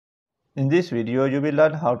In this video, you will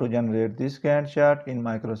learn how to generate this Gantt chart in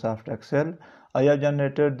Microsoft Excel. I have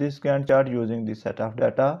generated this Gantt chart using this set of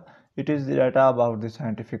data. It is the data about the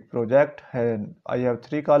scientific project, and I have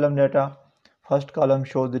three column data. First column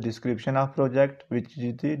shows the description of project, which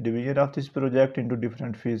is the division of this project into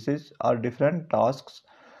different phases or different tasks.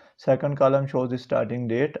 Second column shows the starting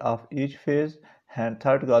date of each phase, and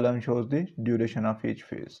third column shows the duration of each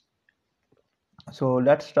phase. So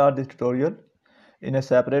let's start this tutorial. In a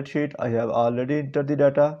separate sheet, I have already entered the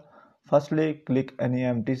data. Firstly, click any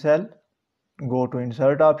empty cell, go to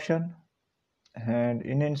insert option, and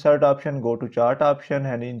in insert option go to chart option,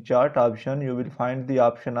 and in chart option you will find the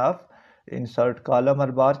option of insert column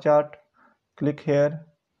or bar chart. Click here,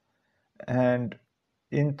 and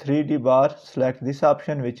in 3D bar select this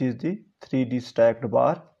option, which is the 3D stacked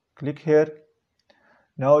bar. Click here.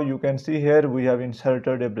 Now you can see here we have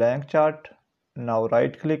inserted a blank chart. Now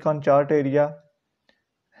right click on chart area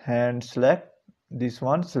and select this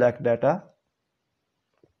one, select data.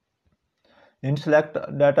 In select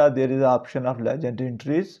data there is an option of legend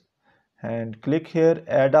entries, and click here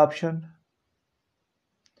add option.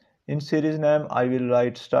 In series name I will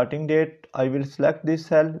write starting date. I will select this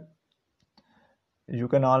cell. You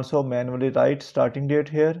can also manually write starting date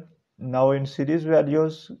here. Now in series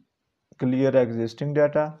values, clear existing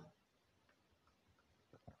data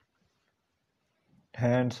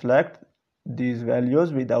and select these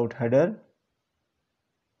values without header.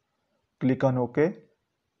 Click on OK.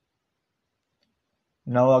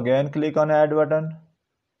 Now again click on add button,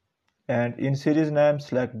 and in series name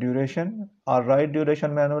select duration or write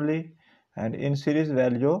duration manually, and in series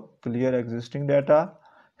value clear existing data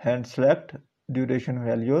and select duration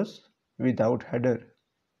values without header.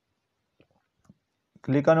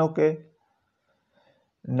 Click on OK.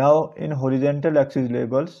 Now in horizontal axis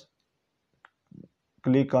labels,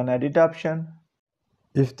 click on edit option.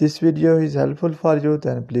 If this video is helpful for you,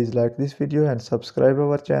 then please like this video and subscribe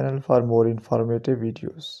our channel for more informative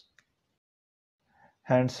videos.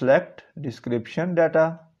 And select description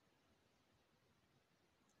data.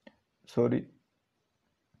 Firstly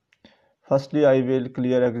I will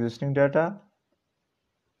clear existing data,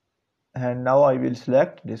 and now I will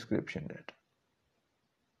select description data.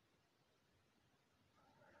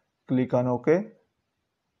 Click on OK.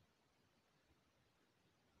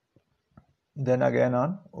 Then again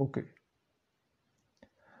on OK.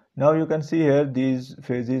 Now you can see here these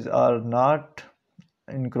phases are not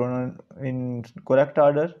in correct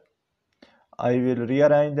order. I will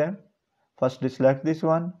rearrange them. Firstly select this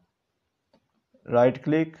one, right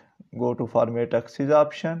click, go to format axis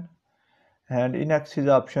option, and in axis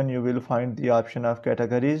option you will find the option of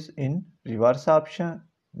categories in reverse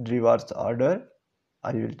order.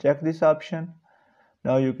 I will check this option.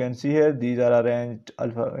 Now you can see here these are arranged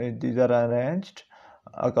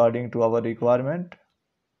according to our requirement.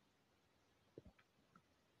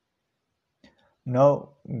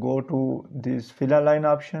 Now go to this fill a line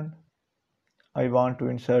option. I want to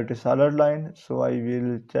insert a solid line, so I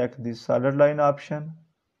will check this solid line option.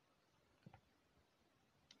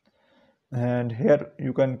 And here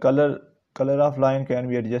you can color of line can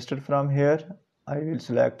be adjusted from here. I will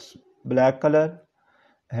select black color,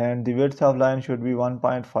 and the width of line should be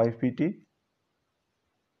 1.5 pt.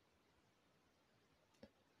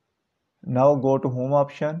 Now go to home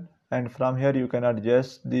option, and from here you can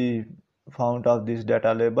adjust the font of these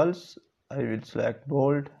data labels. I will select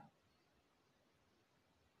bold,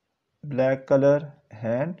 black color,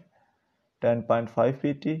 and 10.5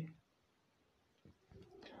 pt.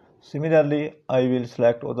 Similarly, I will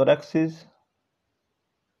select other axis,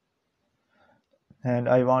 and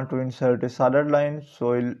I want to insert a solid line,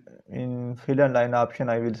 so in fill and line option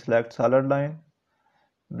I will select solid line.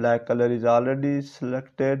 Black color is already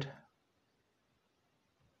selected,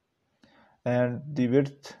 and the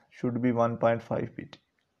width should be 1.5 pt.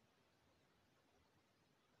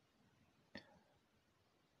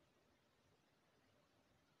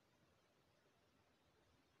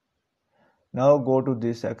 Now go to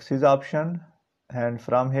this axis option, and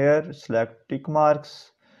from here select tick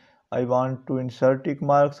marks. I want to insert tick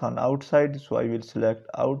marks on outside, so I will select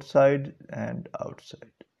outside and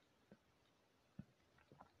outside.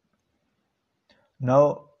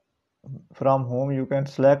 Now from home you can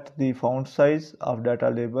select the font size of data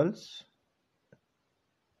labels.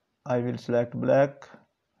 I will select black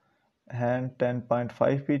and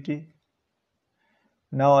 10.5 pt.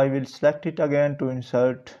 Now I will select it again to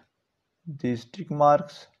insert these tick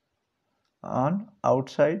marks on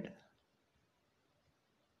outside.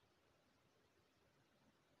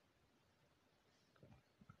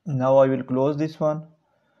 Now I will close this one.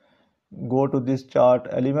 Go to this chart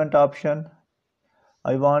element option.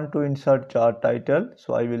 I want to insert chart title,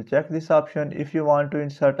 so I will check this option. If you want to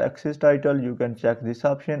insert axis title, you can check this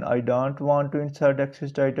option. I don't want to insert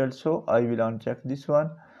axis title, so I will uncheck this one.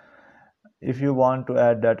 If you want to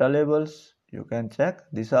add data labels, you can check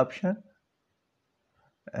this option.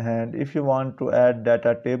 And if you want to add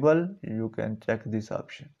data table, you can check this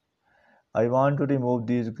option. I want to remove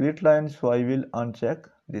these grid lines, so I will uncheck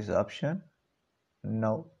this option.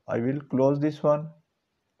 Now I will close this one.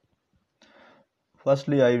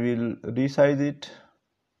 Firstly, I will resize it.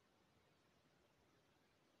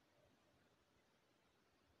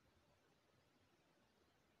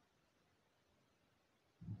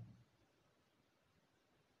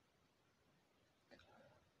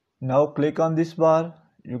 Now click on this bar.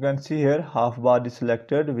 You can see here half bar is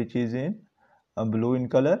selected, which is in blue in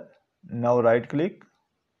color. Now right click,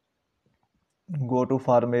 go to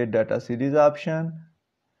format data series option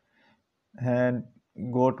and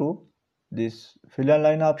go to this fill and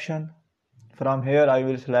line option. From here I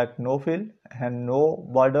will select no fill and no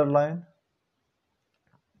border line.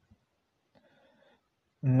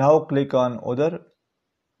 Now click on other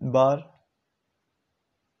bar.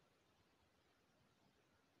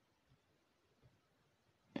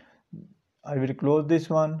 I will close this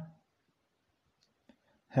one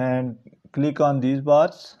and click on these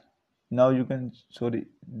bars. Now you can,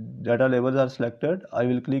 data labels are selected. I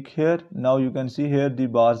will click here. Now you can see here the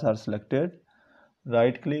bars are selected.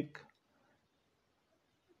 Right click,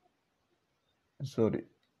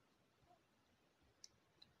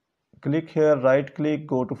 click here, right click,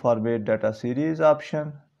 go to format data series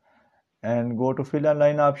option and go to fill and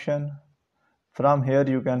line option. From here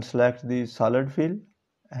you can select the solid fill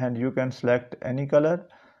and you can select any color.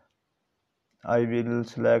 I will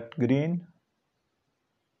select green.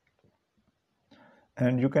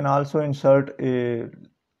 And you can also insert a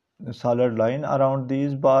solid line around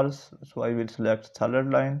these bars, so I will select solid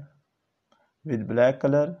line with black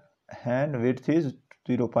color and width is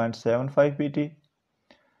 0.75 pt.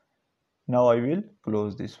 Now I will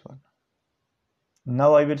close this one.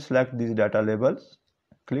 Now I will select these data labels.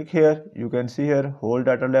 Click here. You can see here whole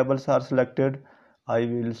data labels are selected. I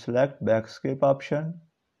will select backscape option.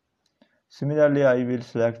 Similarly, I will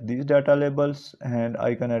select these data labels and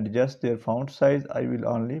I can adjust their font size. I will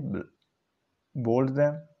only bold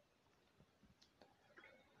them.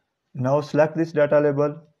 Now select this data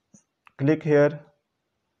label, click here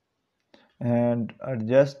and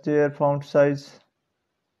adjust their font size.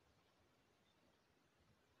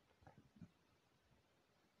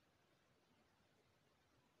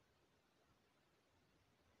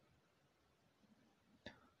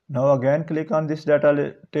 Now again click on this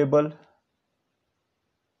data table,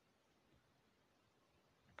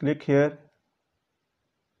 click here.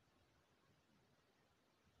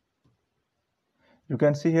 You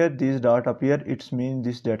can see here these dots appear. It means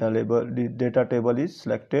this data table is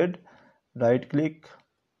selected. Right click,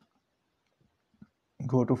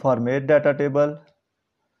 go to format data table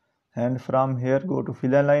and from here go to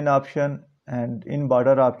fill and line option and in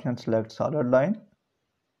border option select solid line.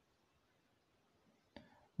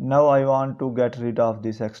 Now I want to get rid of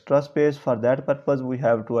this extra space. For that purpose we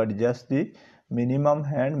have to adjust the minimum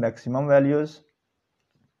and maximum values.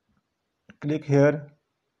 Click here,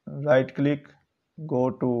 right click, go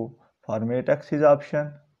to format axis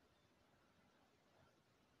option.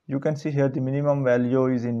 You can see here the minimum value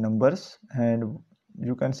is in numbers and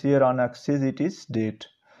you can see here on axis it is date.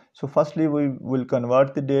 So firstly we will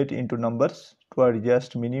convert the date into numbers to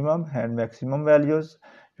adjust minimum and maximum values.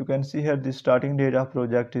 You can see here the starting date of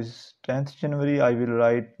project is 10th January. I will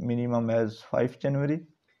write minimum as 5th January.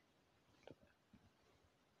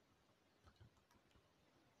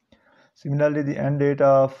 Similarly, the end date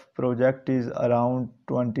of project is around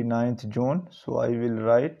 29th June. So I will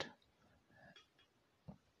write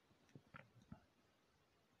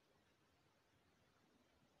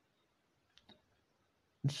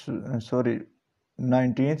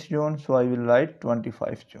 19th June. So I will write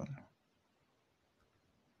 25th June.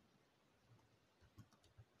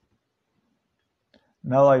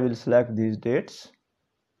 Now I will select these dates.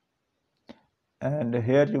 And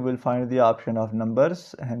here you will find the option of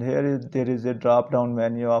numbers and there is a drop down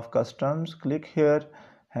menu of customs. Click here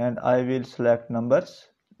and I will select numbers.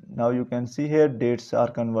 Now you can see here dates are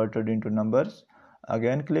converted into numbers.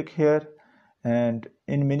 Again click here and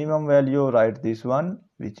in minimum value write this one,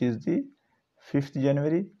 which is the 5th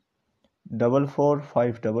January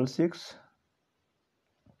 44566.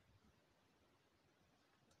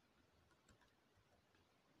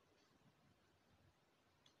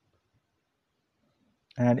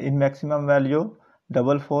 And in maximum value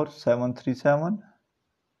 44737.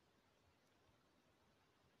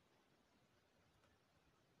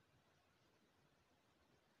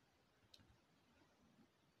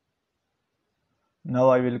 Now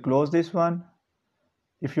I will close this one.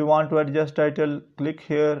 If you want to adjust title, click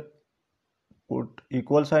here, put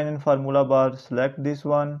equal sign in formula bar, select this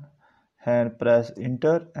one and press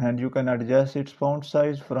enter, and you can adjust its font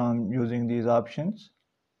size from using these options.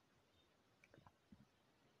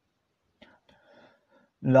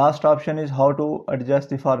 Last option is how to adjust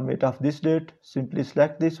the format of this date. Simply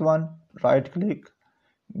select this one, right click,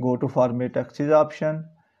 go to format axis option,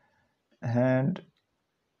 and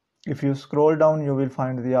if you scroll down you will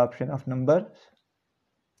find the option of numbers,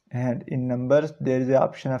 and in numbers there is the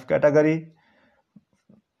option of category.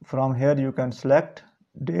 From here you can select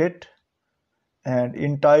date, and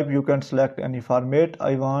in type you can select any format.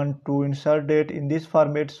 I want to insert date in this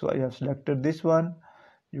format, so I have selected this one.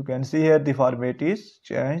 You can see here the format is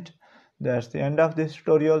changed. That's the end of this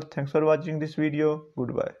tutorial. Thanks for watching this video.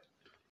 Goodbye.